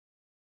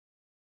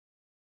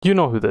You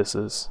know who this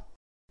is.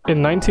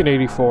 In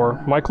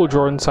 1984, Michael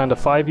Jordan signed a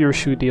 5-year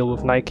shoe deal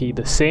with Nike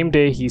the same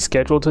day he's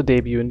scheduled to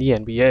debut in the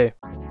NBA.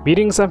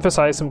 Meetings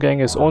emphasized him getting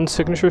his own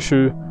signature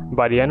shoe, and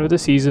by the end of the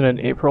season in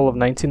April of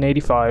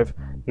 1985,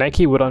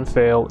 Nike would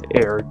unveil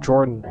Air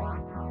Jordan.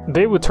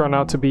 They would turn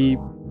out to be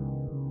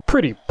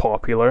pretty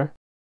popular,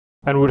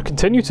 and would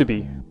continue to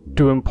be,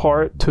 due in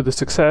part to the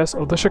success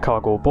of the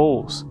Chicago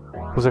Bulls,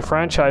 with the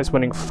franchise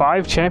winning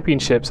 5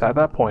 championships at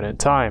that point in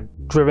time,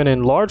 driven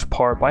in large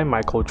part by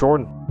Michael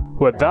Jordan,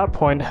 who at that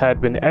point had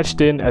been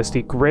etched in as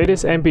the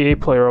greatest NBA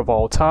player of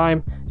all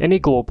time and a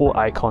global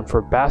icon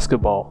for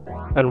basketball.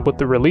 And with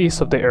the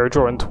release of the Air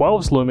Jordan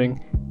 12s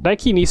looming,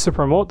 Nike needs to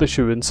promote the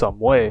shoe in some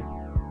way.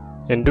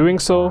 In doing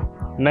so,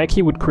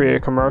 Nike would create a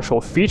commercial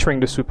featuring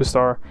the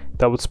superstar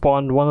that would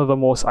spawn one of the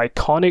most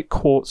iconic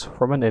quotes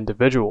from an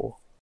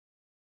individual.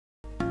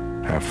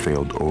 I've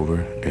failed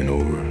over and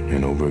over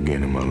and over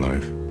again in my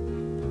life.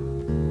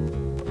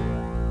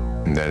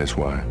 And that is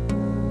why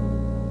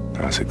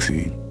I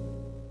succeed.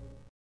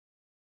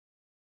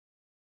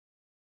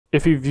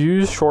 If you've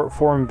used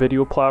short-form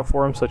video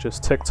platforms such as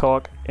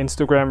TikTok,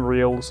 Instagram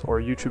Reels, or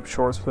YouTube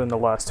Shorts within the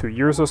last 2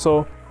 years or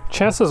so,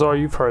 chances are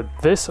you've heard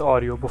this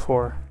audio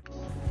before.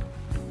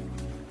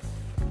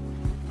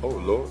 Oh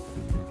Lord.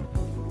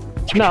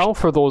 Now,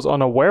 for those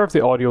unaware of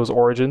the audio's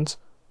origins,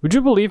 would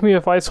you believe me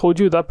if I told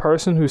you that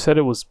person who said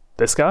it was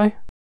this guy?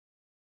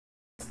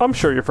 I'm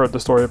sure you've heard the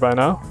story by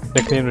now.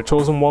 Nicknamed the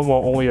Chosen One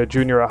while only a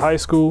junior at high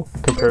school,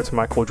 compared to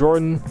Michael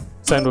Jordan,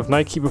 signed with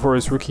Nike before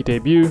his rookie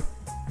debut,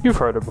 you've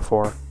heard it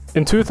before.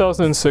 In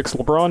 2006,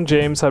 LeBron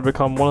James had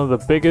become one of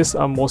the biggest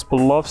and most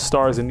beloved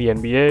stars in the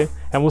NBA,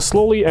 and was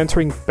slowly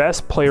entering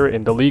best player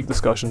in the league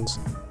discussions.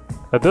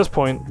 At this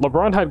point,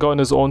 LeBron had gotten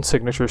his own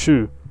signature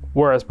shoe,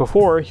 whereas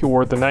before he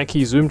wore the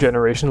Nike Zoom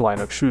Generation line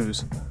of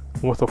shoes.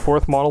 With the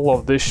 4th model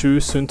of this shoe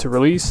soon to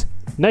release,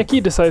 Nike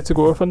decided to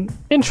go with an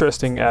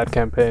interesting ad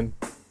campaign.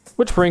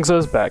 Which brings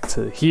us back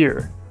to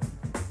here.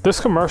 This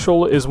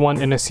commercial is one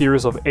in a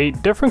series of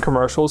 8 different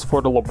commercials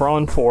for the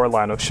LeBron 4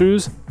 line of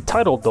shoes,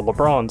 titled The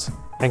LeBrons,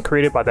 and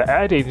created by the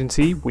ad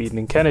agency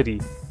Wieden &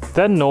 Kennedy,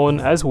 then known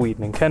as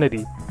Wieden &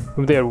 Kennedy,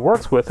 whom they had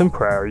worked with in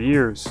prior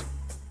years.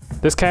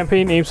 This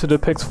campaign aims to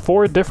depict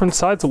 4 different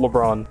sides of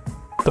LeBron: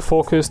 the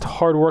focused,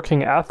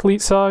 hardworking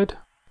athlete side,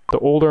 the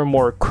older,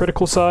 more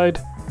critical side,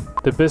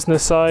 the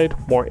business side,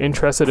 more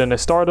interested in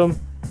his stardom,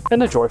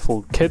 and the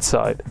joyful kid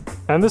side,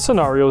 and the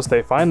scenarios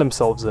they find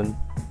themselves in,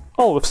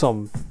 all with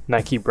some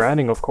Nike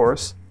branding of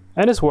course,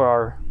 and is where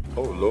our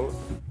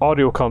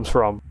audio comes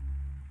from.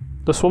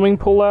 The swimming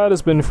pool ad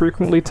has been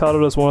frequently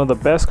touted as one of the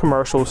best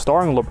commercials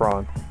starring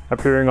LeBron,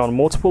 appearing on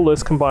multiple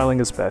lists compiling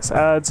his best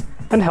ads,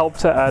 and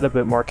helped to add a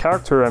bit more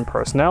character and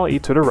personality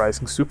to the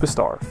rising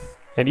superstar,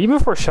 and even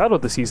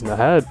foreshadowed the season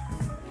ahead.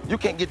 You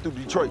can't get through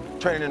Detroit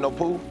training in no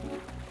pool.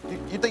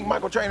 You think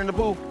Michael trained in the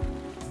pool?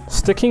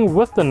 Sticking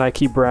with the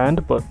Nike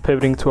brand, but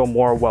pivoting to a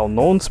more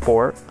well-known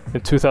sport,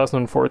 in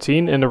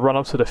 2014, in the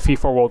run-up to the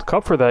FIFA World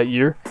Cup for that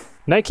year,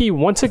 Nike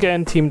once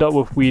again teamed up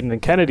with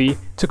Wieden & Kennedy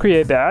to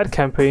create the ad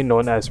campaign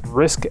known as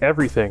Risk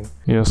Everything.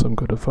 Yeah, some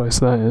good advice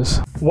that is.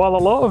 While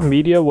a lot of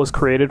media was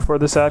created for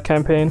this ad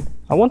campaign,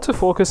 I want to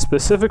focus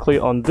specifically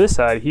on this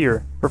ad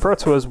here, referred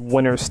to as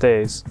Winner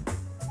Stays.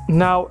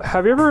 Now,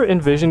 have you ever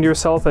envisioned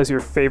yourself as your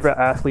favorite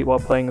athlete while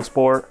playing a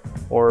sport?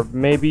 Or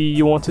maybe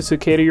you wanted to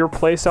cater your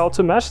playstyle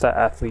to match that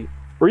athlete?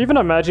 Or even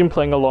imagine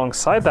playing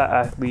alongside that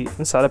athlete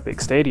inside a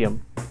big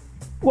stadium?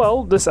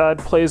 Well, this ad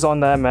plays on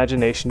that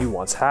imagination you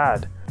once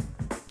had.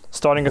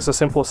 Starting as a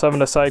simple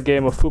 7-a-side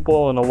game of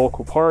football in a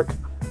local park,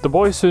 the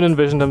boys soon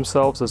envisioned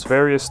themselves as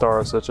various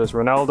stars such as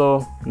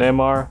Ronaldo,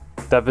 Neymar,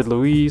 David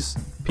Luiz,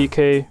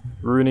 Piqué,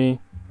 Rooney,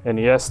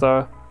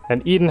 Iniesta,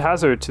 and Eden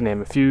Hazard to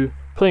name a few,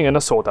 playing in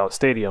a sold-out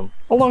stadium,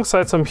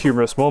 alongside some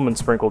humorous moments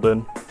sprinkled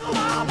in.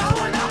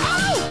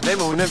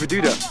 Neymar would never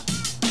do that.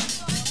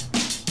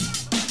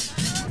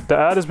 The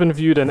ad has been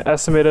viewed an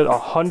estimated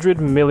 100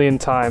 million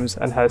times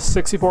and has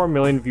 64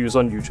 million views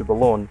on YouTube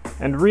alone.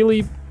 And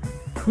really,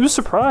 who's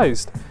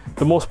surprised?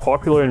 The most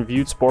popular and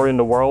viewed sport in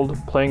the world,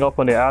 playing up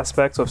on the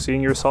aspects of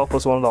seeing yourself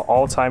as one of the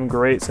all-time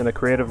greats in a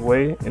creative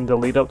way in the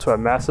lead up to a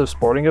massive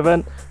sporting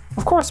event,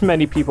 of course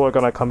many people are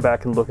gonna come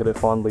back and look at it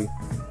fondly.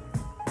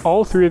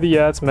 All 3 of the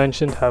ads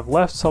mentioned have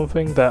left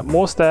something that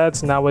most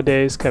ads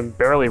nowadays can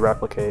barely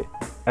replicate,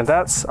 and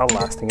that's a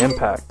lasting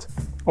impact,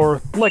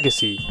 or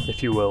legacy,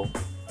 if you will.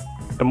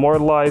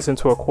 Immortalized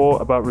into a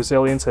quote about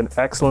resilience and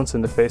excellence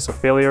in the face of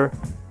failure,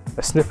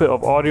 a snippet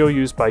of audio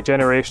used by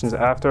generations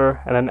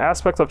after, and an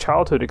aspect of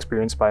childhood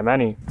experienced by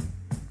many.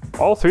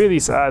 All 3 of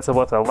these ads have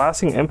left a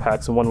lasting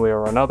impact in one way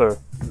or another,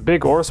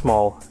 big or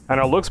small, and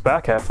are looked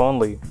back at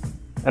fondly.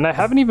 And I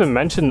haven't even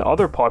mentioned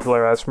other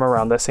popular ads from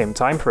around that same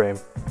time frame.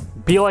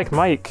 Be Like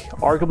Mike,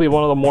 arguably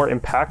one of the more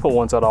impactful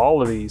ones out of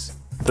all of these.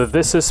 The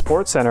This Is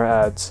Sports Center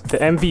ads, the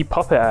MV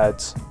Puppet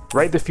ads,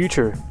 Write the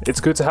Future,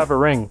 It's Good to Have a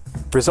Ring,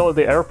 Brazil at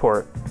the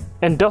Airport,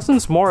 and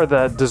dozens more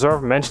that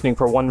deserve mentioning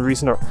for one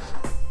reason or...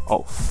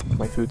 Oh,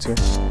 my food's here.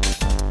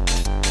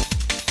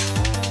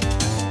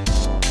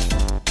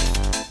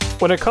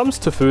 When it comes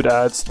to food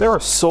ads, there are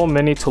so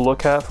many to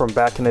look at from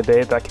back in the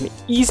day that can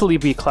easily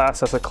be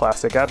classed as a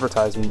classic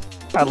advertisement.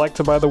 I'd like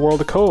to buy the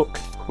world of Coke,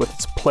 with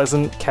its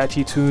pleasant,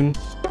 catchy tune.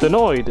 The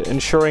Noid,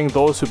 ensuring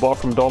those who bought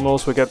from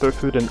Domino's would get their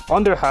food in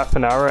under half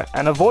an hour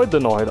and avoid the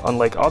Noid,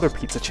 unlike other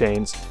pizza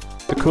chains.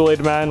 The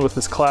Kool-Aid Man with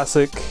his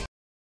classic...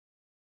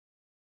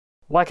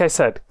 Like I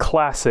said,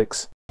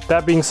 classics.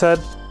 That being said,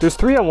 there's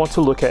 3 I want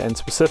to look at in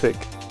specific,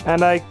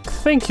 and I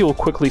think you'll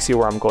quickly see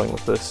where I'm going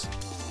with this.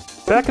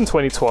 Back in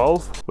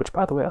 2012, which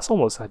by the way, that's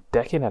almost a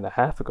decade and a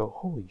half ago,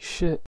 holy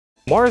shit.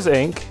 Mars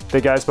Inc.,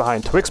 the guys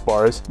behind Twix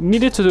bars,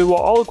 needed to do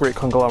what all great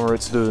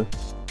conglomerates do,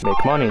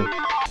 make money.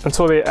 And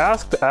so they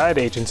asked the ad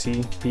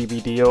agency,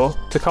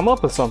 BBDO, to come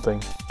up with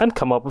something, and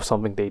come up with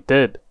something they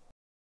did.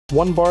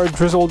 One bar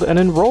drizzled and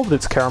enrolled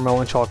its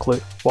caramel in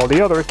chocolate, while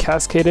the other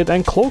cascaded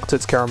and cloaked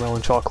its caramel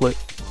in chocolate.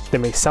 They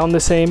may sound the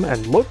same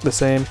and look the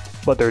same,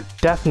 but they're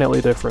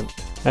definitely different,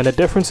 and the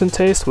difference in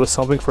taste was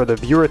something for the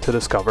viewer to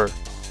discover.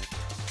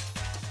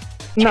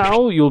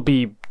 Now, you'll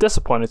be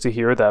disappointed to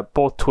hear that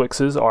both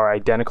Twixes are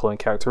identical in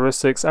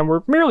characteristics and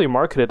were merely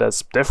marketed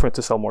as different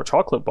to sell more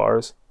chocolate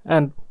bars,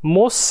 and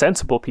most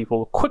sensible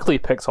people quickly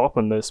picked up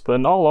on this, but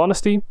in all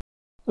honesty, it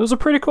was a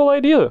pretty cool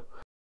idea.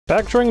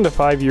 Back during the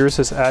 5 years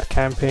this ad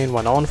campaign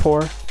went on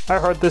for, I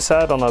heard this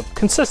ad on a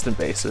consistent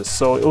basis,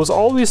 so it was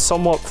always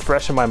somewhat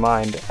fresh in my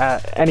mind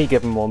at any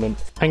given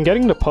moment. And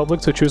getting the public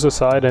to choose a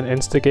side and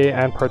instigate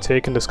and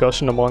partake in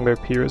discussion among their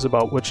peers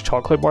about which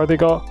chocolate bar they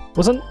got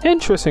was an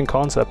interesting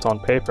concept on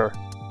paper.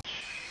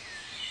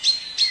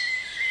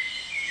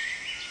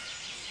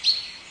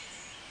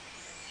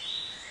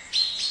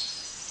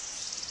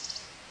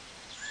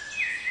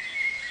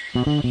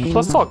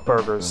 Let's talk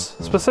burgers,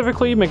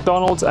 specifically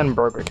McDonald's and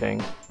Burger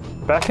King.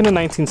 Back in the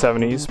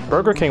 1970s,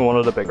 Burger King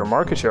wanted a bigger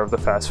market share of the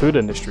fast food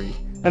industry,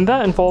 and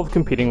that involved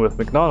competing with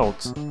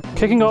McDonald's,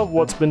 kicking off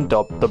what's been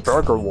dubbed the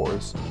Burger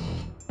Wars.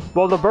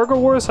 While the Burger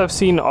Wars have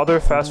seen other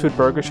fast food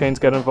burger chains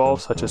get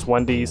involved, such as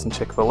Wendy's and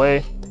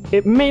Chick-fil-A,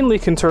 it mainly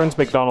concerns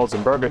McDonald's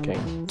and Burger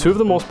King, 2 of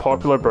the most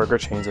popular burger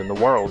chains in the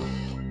world.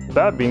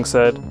 That being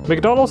said,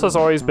 McDonald's has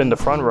always been the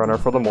frontrunner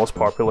for the most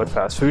popular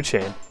fast food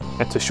chain,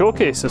 and to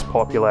showcase this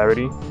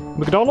popularity,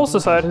 McDonald's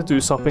decided to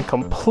do something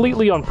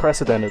completely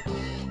unprecedented: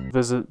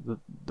 visit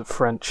the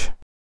French.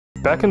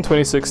 Back in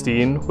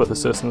 2016, with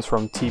assistance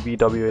from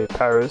TBWA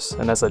Paris,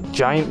 and as a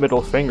giant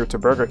middle finger to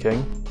Burger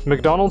King,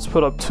 McDonald's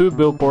put up 2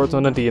 billboards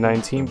on the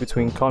D19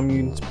 between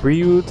communes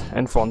Brioude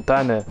and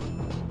Fontaine.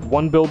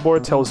 One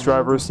billboard tells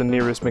drivers the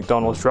nearest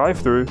McDonald's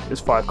drive-thru is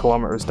 5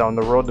 kilometers down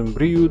the road in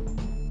Brioude,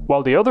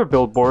 while the other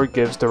billboard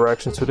gives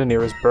directions to the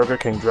nearest Burger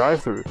King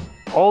drive-thru,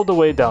 all the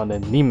way down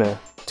in Nîmes,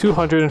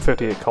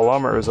 258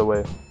 kilometers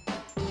away.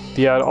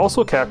 The ad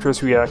also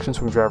captures reactions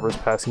from drivers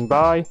passing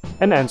by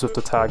and ends with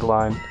the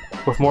tagline,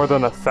 "With more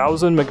than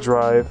 1,000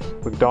 McDrive,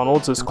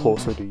 McDonald's is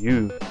closer to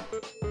you."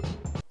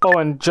 Oh,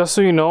 and just so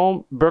you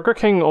know, Burger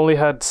King only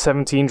had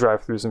 17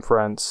 drive-thrus in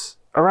France,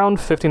 around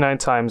 59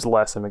 times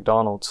less than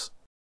McDonald's.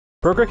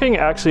 Burger King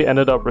actually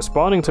ended up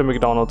responding to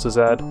McDonald's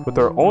ad with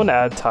their own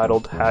ad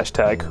titled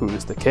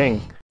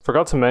 #WhoIsTheKing.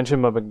 Forgot to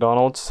mention, but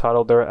McDonald's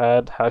titled their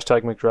ad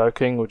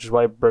 #McDriveKing, which is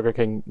why Burger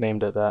King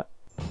named it that.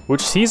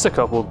 Which sees the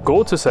couple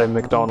go to said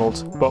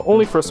McDonald's, but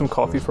only for some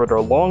coffee for their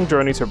long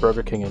journey to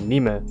Burger King in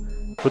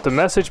Nîmes, with the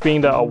message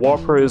being that a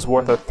Whopper is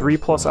worth a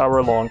 3+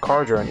 hour long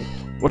car journey,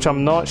 which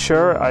I'm not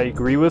sure I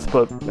agree with,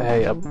 but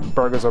hey, a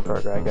burger's a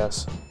burger, I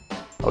guess.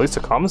 At least the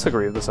comments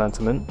agree with the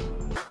sentiment.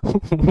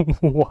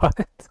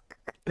 What?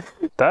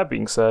 That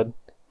being said,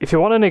 if you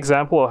want an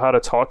example of how to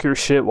talk your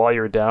shit while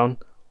you're down,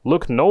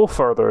 look no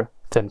further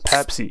than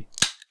Pepsi.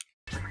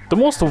 The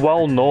most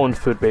well-known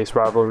food-based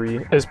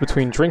rivalry is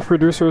between drink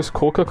producers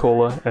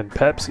Coca-Cola and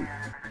Pepsi.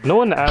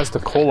 Known as the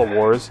Cola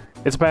Wars,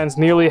 it spans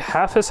nearly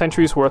half a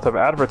century's worth of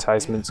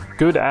advertisements,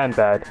 good and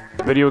bad,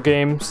 video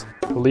games,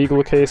 a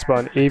legal case about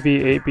an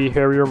AV-8B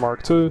Harrier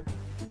Mark II,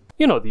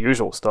 you know, the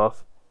usual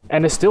stuff,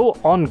 and is still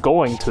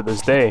ongoing to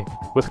this day,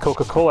 with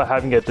Coca-Cola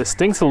having a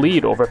distinct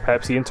lead over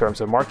Pepsi in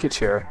terms of market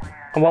share.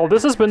 And while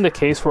this has been the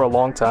case for a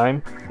long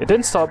time, it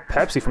didn't stop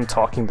Pepsi from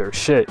talking their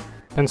shit,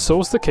 and so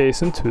was the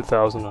case in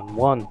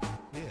 2001.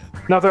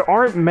 Now, there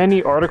aren't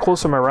many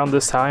articles from around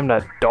this time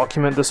that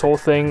document this whole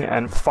thing,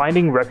 and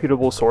finding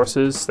reputable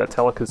sources that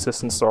tell a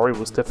consistent story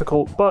was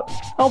difficult, but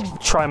I'll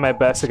try my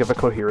best to give a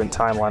coherent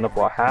timeline of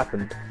what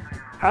happened.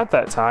 At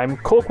that time,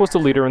 Coke was the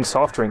leader in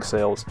soft drink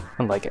sales,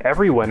 and like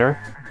every winner,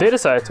 they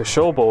decided to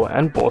showboat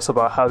and boast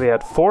about how they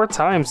had 4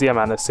 times the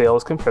amount of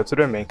sales compared to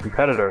their main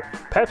competitor,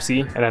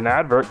 Pepsi, in an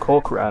advert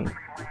Coke ran.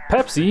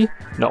 Pepsi,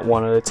 not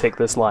wanting to take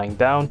this lying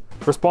down,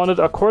 responded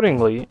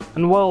accordingly,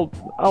 and well,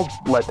 I'll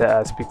let the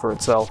ad speak for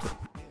itself.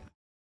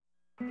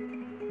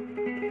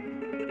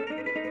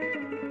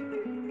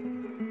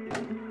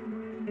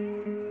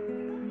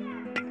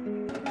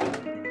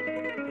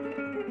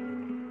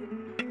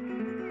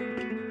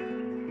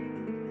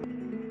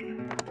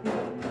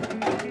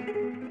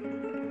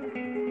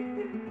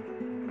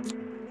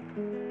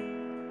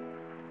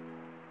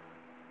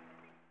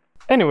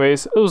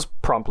 Anyways, it was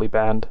promptly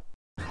banned.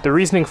 The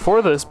reasoning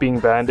for this being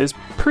banned is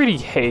pretty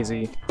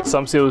hazy,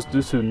 Some say it was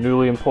due to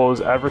newly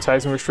imposed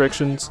advertising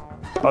restrictions.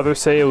 Others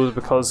say it was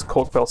because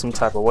Coke felt some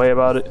type of way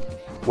about it.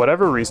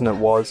 Whatever reason it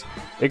was,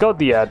 it got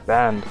the ad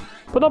banned,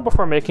 but not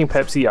before making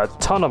Pepsi a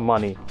ton of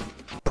money.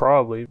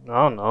 Probably,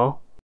 I don't know.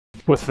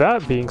 With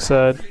that being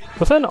said,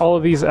 within all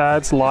of these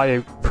ads lie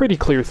a pretty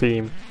clear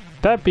theme,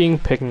 that being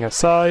picking a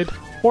side,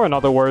 or in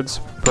other words,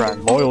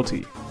 brand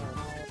loyalty.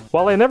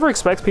 While I never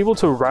expect people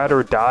to ride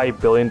or die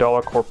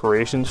billion-dollar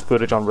corporations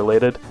footage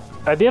unrelated,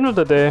 at the end of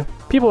the day,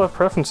 people have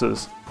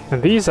preferences,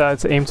 and these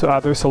ads aim to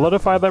either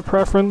solidify that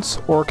preference,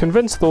 or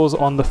convince those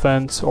on the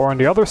fence or on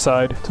the other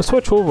side to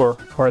switch over,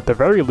 or at the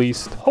very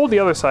least, hold the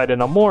other side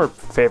in a more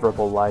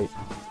favorable light.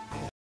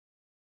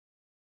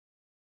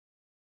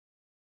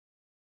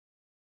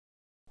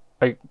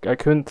 I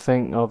couldn't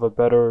think of a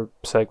better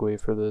segue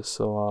for this,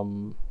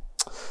 so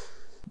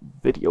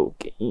video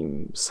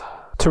games.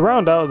 To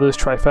round out this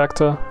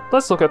trifecta,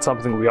 let's look at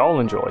something we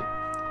all enjoy.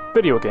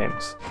 Video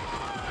games.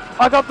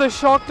 I got the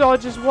shock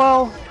dodge as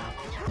well!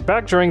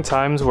 Back during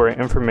times where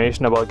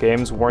information about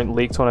games weren't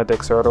leaked on a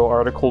Dexerto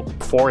article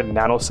 4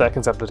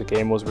 nanoseconds after the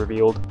game was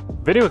revealed,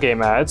 video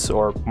game ads,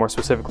 or more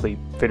specifically,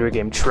 video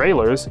game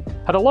trailers,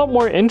 had a lot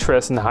more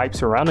interest and hype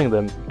surrounding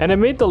them, and it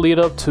made the lead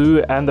up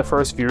to and the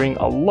first viewing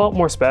a lot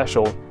more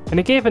special, and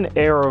it gave an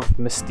air of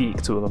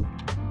mystique to them.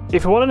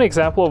 If you want an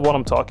example of what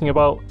I'm talking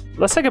about,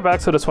 let's take it back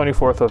to the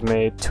 24th of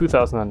May,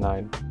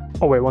 2009.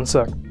 Oh wait, one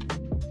sec.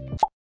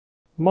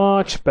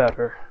 Much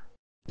better.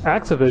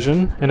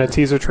 Activision, in a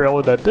teaser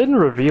trailer that didn't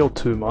reveal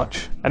too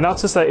much,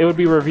 announces that it would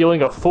be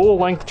revealing a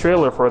full-length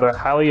trailer for their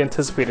highly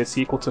anticipated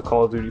sequel to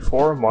Call of Duty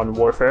 4 Modern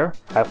Warfare,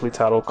 aptly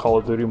titled Call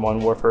of Duty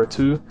Modern Warfare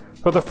 2,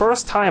 for the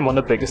first time on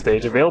the biggest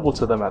stage available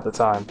to them at the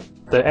time,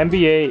 the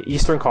NBA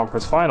Eastern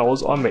Conference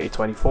Finals on May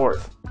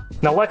 24th.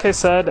 Now, like I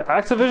said,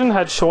 Activision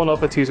had shown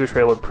off a teaser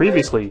trailer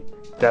previously,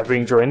 that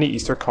being during the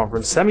Eastern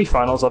Conference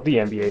semifinals of the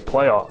NBA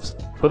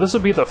playoffs. But this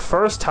would be the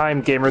first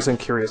time gamers and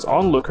curious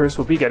onlookers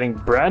would be getting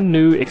brand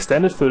new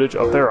extended footage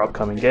of their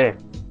upcoming game.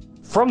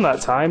 From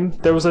that time,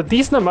 there was a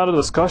decent amount of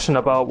discussion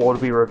about what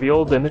would be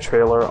revealed in the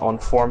trailer on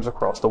forums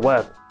across the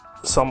web.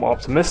 Some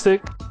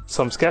optimistic,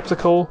 some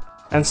skeptical,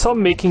 and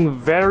some making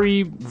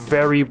very,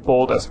 very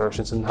bold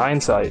assertions in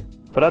hindsight.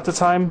 But at the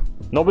time,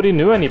 nobody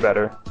knew any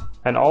better,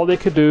 and all they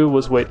could do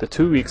was wait the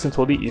 2 weeks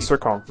until the Eastern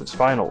Conference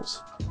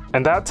Finals.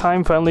 And that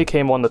time finally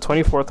came on the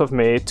 24th of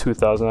May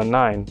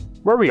 2009,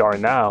 where we are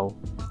now.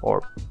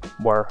 Or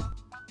were.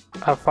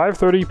 At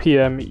 5:30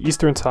 PM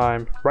Eastern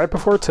Time, right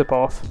before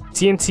tip-off,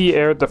 TNT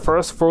aired the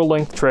first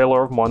full-length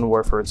trailer of Modern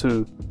Warfare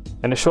 2,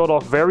 and it showed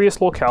off various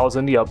locales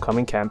in the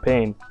upcoming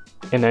campaign,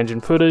 in-engine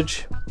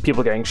footage,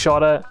 people getting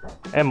shot at,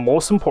 and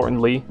most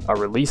importantly, a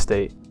release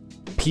date.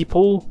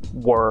 People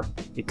were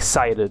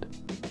excited.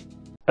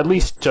 At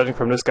least judging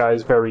from this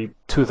guy's very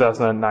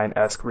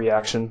 2009-esque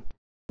reaction.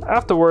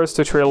 Afterwards,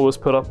 the trailer was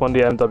put up on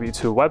the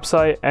MW2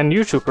 website and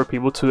YouTube for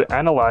people to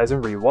analyze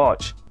and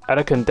rewatch, and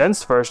a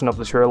condensed version of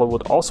the trailer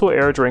would also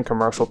air during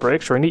commercial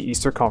breaks during the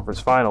Eastern Conference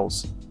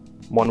Finals.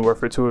 Modern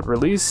Warfare 2 would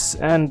release,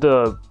 and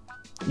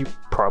you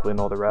probably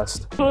know the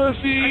rest.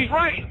 Pussy!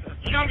 Right!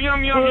 Yum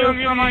yum yum yum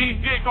yum, I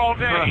eat dick all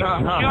day!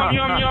 Yum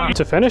yum yum!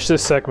 To finish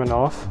this segment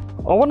off,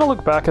 I want to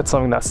look back at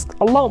something that's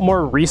a lot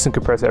more recent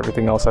compared to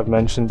everything else I've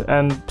mentioned,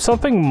 and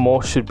something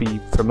most should be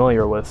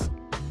familiar with.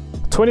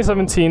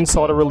 2017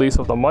 saw the release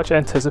of the much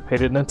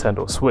anticipated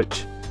Nintendo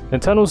Switch,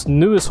 Nintendo's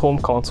newest home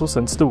console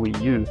since the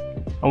Wii U.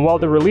 And while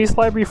the release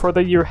library for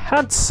the year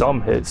had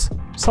some hits,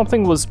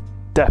 something was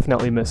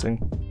definitely missing.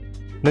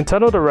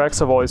 Nintendo Directs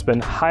have always been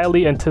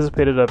highly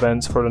anticipated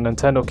events for the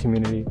Nintendo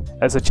community,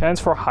 as a chance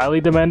for highly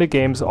demanded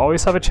games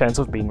always have a chance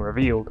of being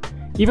revealed,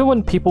 even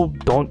when people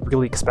don't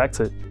really expect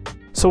it.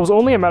 So it was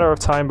only a matter of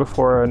time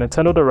before a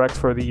Nintendo Direct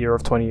for the year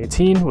of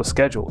 2018 was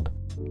scheduled.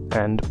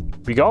 And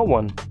we got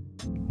one.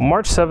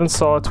 March 7th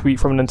saw a tweet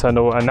from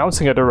Nintendo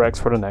announcing a Direct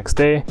for the next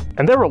day,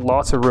 and there were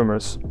lots of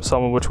rumors,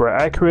 some of which were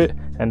accurate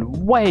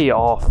and way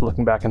off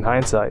looking back in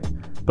hindsight.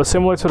 But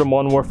similar to the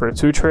Modern Warfare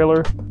 2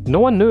 trailer, no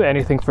one knew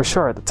anything for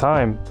sure at the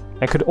time,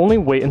 and could only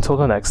wait until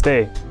the next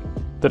day.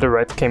 The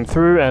Direct came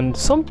through and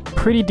some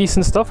pretty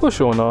decent stuff was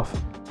showing off.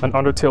 An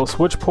Undertale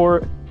Switch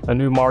port, a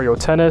new Mario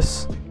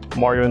Tennis,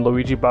 Mario and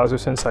Luigi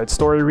Bowser's Inside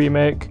Story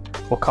remake,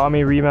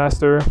 Okami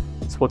remaster,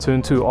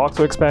 Splatoon 2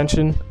 Octo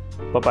expansion,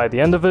 but by the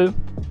end of it,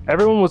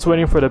 everyone was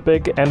waiting for the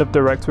big end of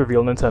Direct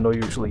reveal Nintendo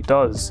usually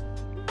does.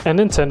 And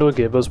Nintendo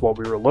gave us what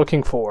we were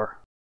looking for.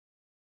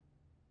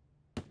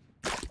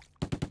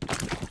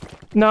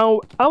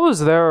 Now, I was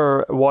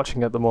there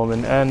watching at the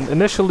moment, and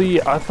initially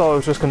I thought it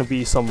was just going to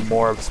be some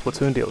more of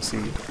Splatoon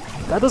DLC.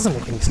 That doesn't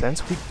make any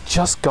sense, we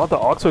just got the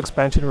Octo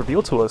expansion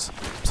revealed to us.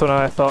 So then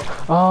I thought,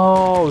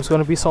 oh, it's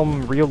going to be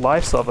some real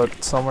life stuff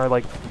at somewhere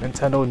like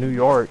Nintendo New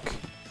York.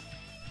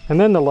 And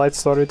then the lights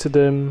started to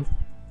dim,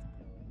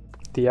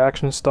 the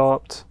action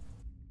stopped,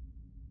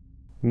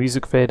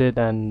 music faded,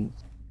 and,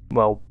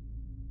 well,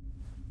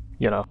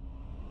 you know.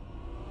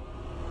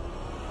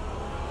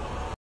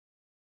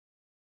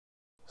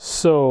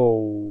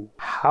 So,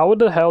 how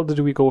the hell did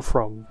we go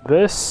from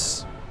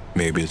this?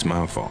 Maybe it's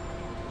my fault.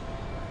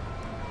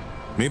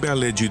 Maybe I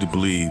led you to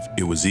believe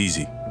it was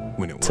easy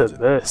when it to wasn't.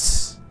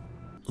 this.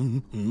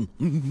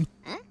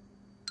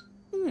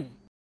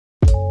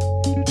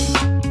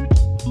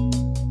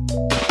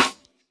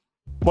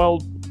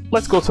 Well,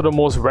 let's go to the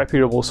most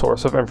reputable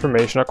source of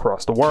information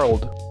across the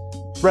world,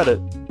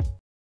 Reddit.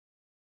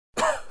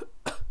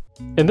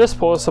 In this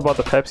post about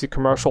the Pepsi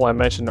commercial I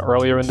mentioned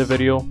earlier in the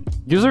video,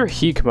 user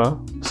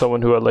Hikma,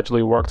 someone who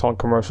allegedly worked on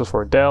commercials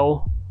for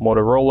Dell,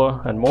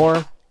 Motorola, and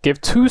more, gave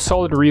 2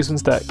 solid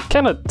reasons that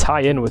kinda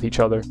tie in with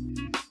each other.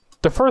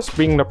 The first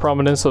being the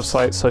prominence of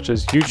sites such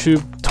as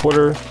YouTube,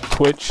 Twitter,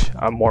 Twitch,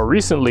 and more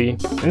recently,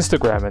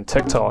 Instagram and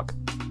TikTok.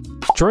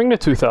 During the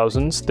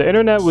 2000s, the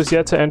internet was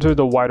yet to enter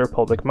the wider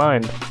public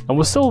mind, and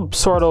was still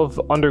sort of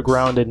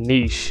underground and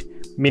niche,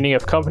 meaning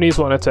if companies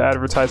wanted to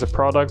advertise a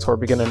product or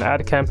begin an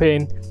ad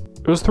campaign,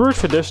 it was through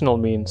traditional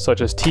means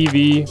such as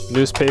TV,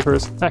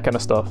 newspapers, that kind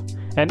of stuff,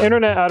 and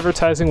internet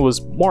advertising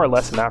was more or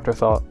less an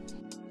afterthought.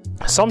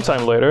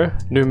 Sometime later,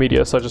 new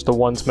media such as the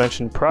ones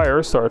mentioned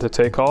prior started to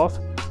take off,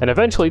 and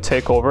eventually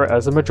take over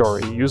as a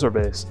majority user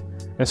base.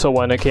 And so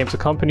when it came to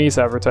companies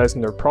advertising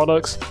their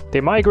products,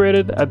 they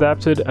migrated,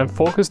 adapted, and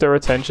focused their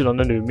attention on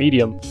the new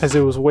medium, as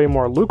it was way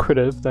more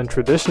lucrative than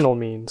traditional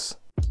means.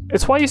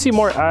 It's why you see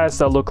more ads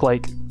that look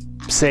like,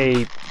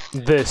 say,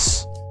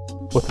 this,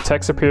 with the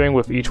text appearing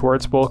with each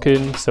word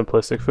spoken,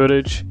 simplistic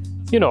footage,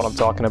 you know what I'm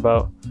talking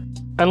about.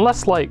 And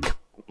less like,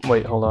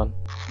 wait, hold on,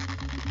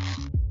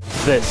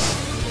 this.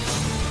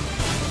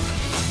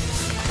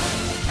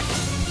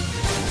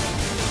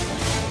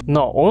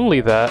 Not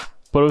only that,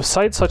 but with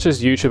sites such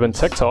as YouTube and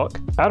TikTok,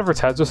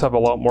 advertisers have a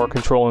lot more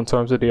control in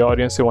terms of the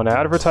audience they want to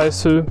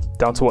advertise to,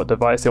 down to what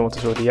device they want to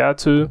show the ad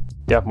to,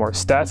 they have more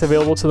stats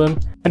available to them,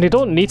 and they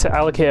don't need to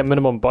allocate a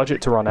minimum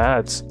budget to run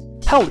ads.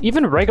 Hell,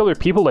 even regular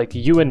people like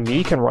you and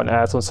me can run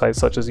ads on sites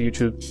such as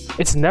YouTube.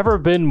 It's never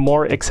been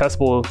more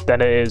accessible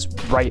than it is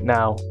right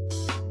now.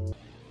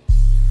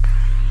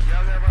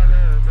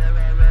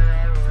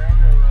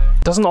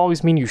 Doesn't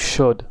always mean you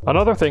should.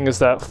 Another thing is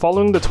that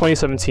following the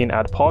 2017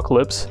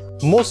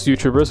 adpocalypse, most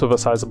YouTubers with a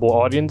sizable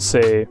audience,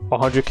 say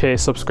 100k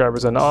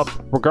subscribers and up,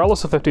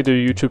 regardless if they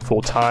do YouTube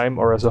full time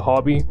or as a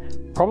hobby,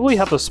 probably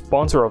have a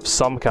sponsor of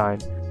some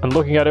kind. And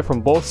looking at it from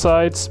both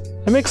sides,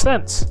 it makes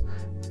sense.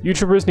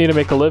 YouTubers need to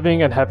make a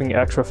living, and having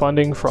extra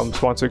funding from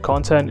sponsored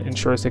content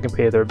ensures they can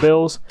pay their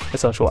bills,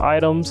 essential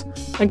items,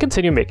 and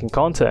continue making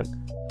content.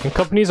 And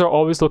companies are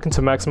always looking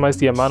to maximize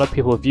the amount of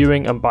people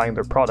viewing and buying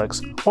their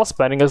products, while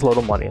spending as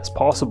little money as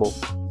possible.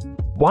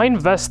 Why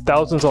invest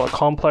thousands on a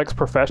complex,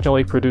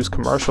 professionally produced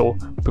commercial,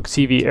 book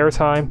TV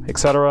airtime,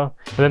 etc.,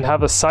 and then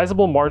have a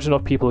sizable margin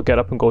of people get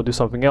up and go do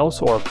something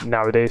else, or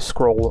nowadays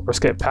scroll or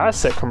skip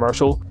past said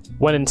commercial,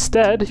 when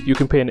instead you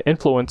can pay an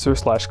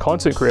influencer /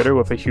 content creator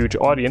with a huge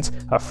audience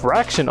a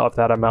fraction of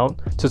that amount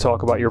to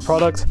talk about your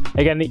product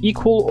and get an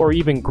equal or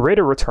even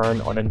greater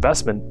return on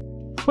investment.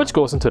 Which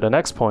goes into the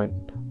next point.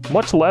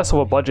 Much less of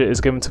a budget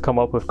is given to come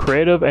up with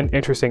creative and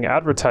interesting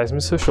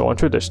advertisements to show on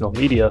traditional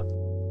media.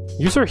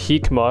 User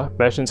Hikma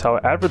mentions how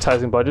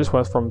advertising budgets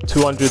went from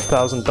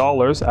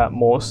 $200,000 at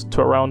most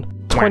to around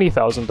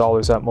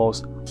 $20,000 at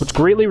most, which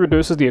greatly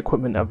reduces the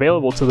equipment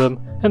available to them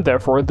and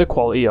therefore the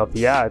quality of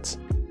the ads.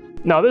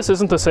 Now, this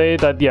isn't to say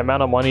that the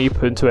amount of money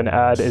put into an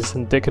ad is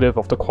indicative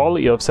of the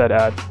quality of said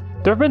ad.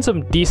 There have been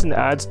some decent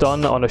ads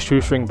done on a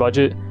shoestring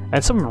budget,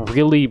 and some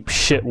really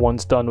shit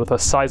ones done with a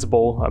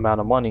sizable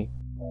amount of money.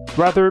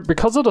 Rather,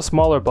 because of the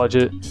smaller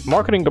budget,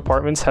 marketing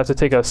departments have to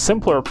take a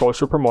simpler approach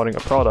to promoting a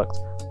product,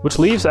 which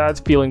leaves ads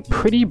feeling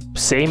pretty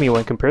samey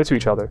when compared to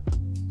each other.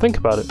 Think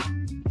about it.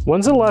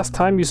 When's the last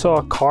time you saw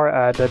a car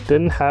ad that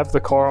didn't have the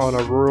car on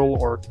a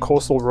rural or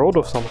coastal road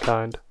of some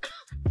kind?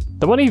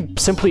 The money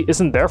simply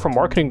isn't there for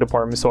marketing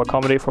departments to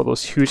accommodate for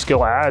those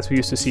huge-scale ads we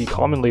used to see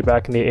commonly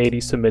back in the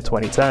 80s to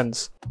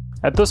mid-2010s.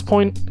 At this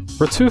point,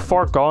 we're too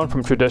far gone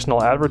from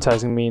traditional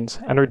advertising means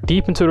and are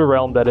deep into the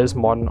realm that is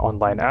modern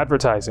online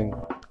advertising.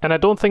 And I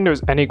don't think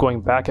there's any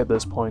going back at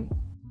this point.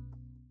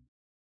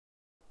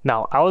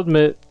 Now, I'll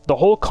admit, the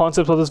whole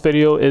concept of this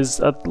video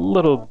is a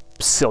little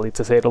silly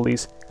to say the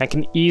least, and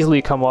can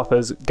easily come off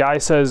as guy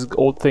says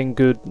old thing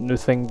good, new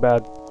thing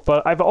bad.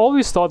 But I've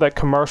always thought that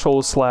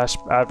commercials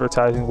 /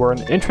 advertising were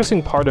an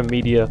interesting part of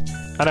media,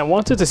 and I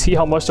wanted to see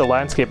how much the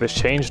landscape has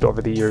changed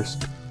over the years.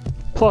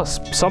 Plus,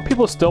 some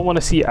people still want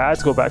to see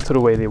ads go back to the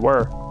way they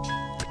were.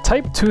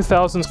 Type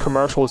 2000s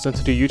commercials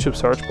into the YouTube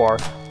search bar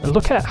and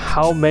look at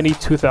how many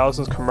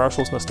 2000s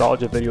commercials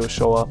nostalgia videos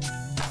show up.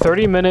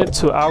 30-minute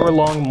to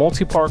hour-long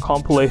multi-part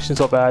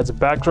compilations of ads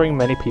back during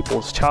many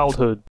people's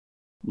childhood.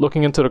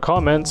 Looking into the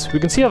comments, we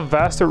can see a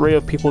vast array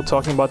of people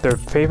talking about their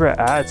favorite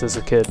ads as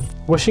a kid,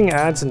 wishing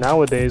ads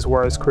nowadays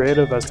were as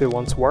creative as they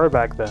once were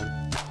back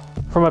then.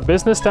 From a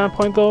business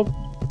standpoint though,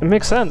 it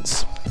makes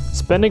sense.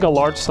 Spending a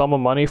large sum of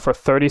money for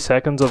 30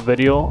 seconds of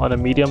video on a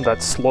medium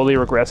that's slowly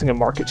regressing in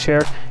market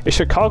share is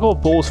Chicago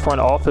Bulls front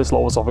office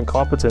levels of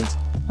incompetence,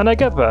 and I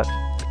get that.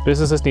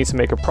 Businesses need to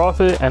make a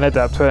profit and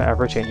adapt to an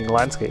ever-changing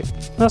landscape.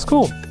 That's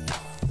cool.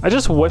 I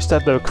just wish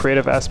that the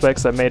creative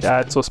aspects that made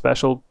ads so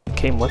special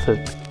came with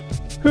it.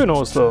 Who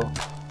knows though?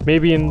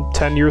 Maybe in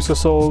 10 years or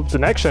so, the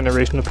next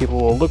generation of people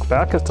will look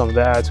back at some of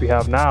the ads we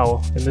have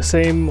now in the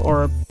same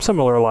or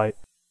similar light.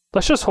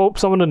 Let's just hope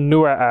some of the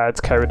newer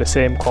ads carry the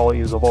same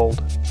qualities of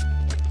old.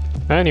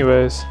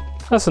 Anyways,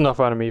 that's enough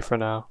out of me for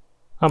now.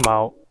 I'm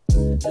out.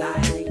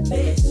 Like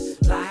this,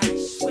 like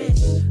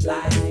switch,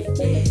 like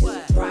this,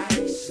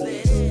 priceless,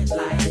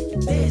 like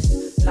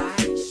this, like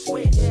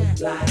switch,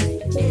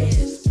 like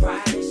this,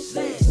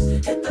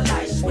 priceless. Hit the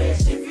light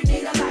switch if you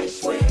need a light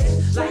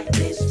switch, like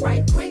this,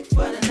 right quick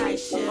for the night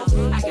shift.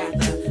 I got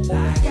the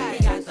light, we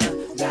got the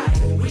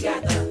light, we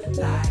got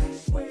the light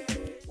switch.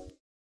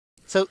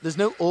 So there's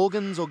no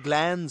organs or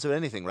glands or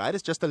anything, right?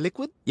 It's just a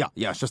liquid? Yeah,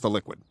 it's just a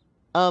liquid.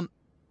 I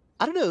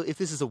don't know if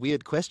this is a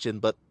weird question,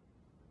 but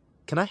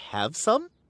can I have some?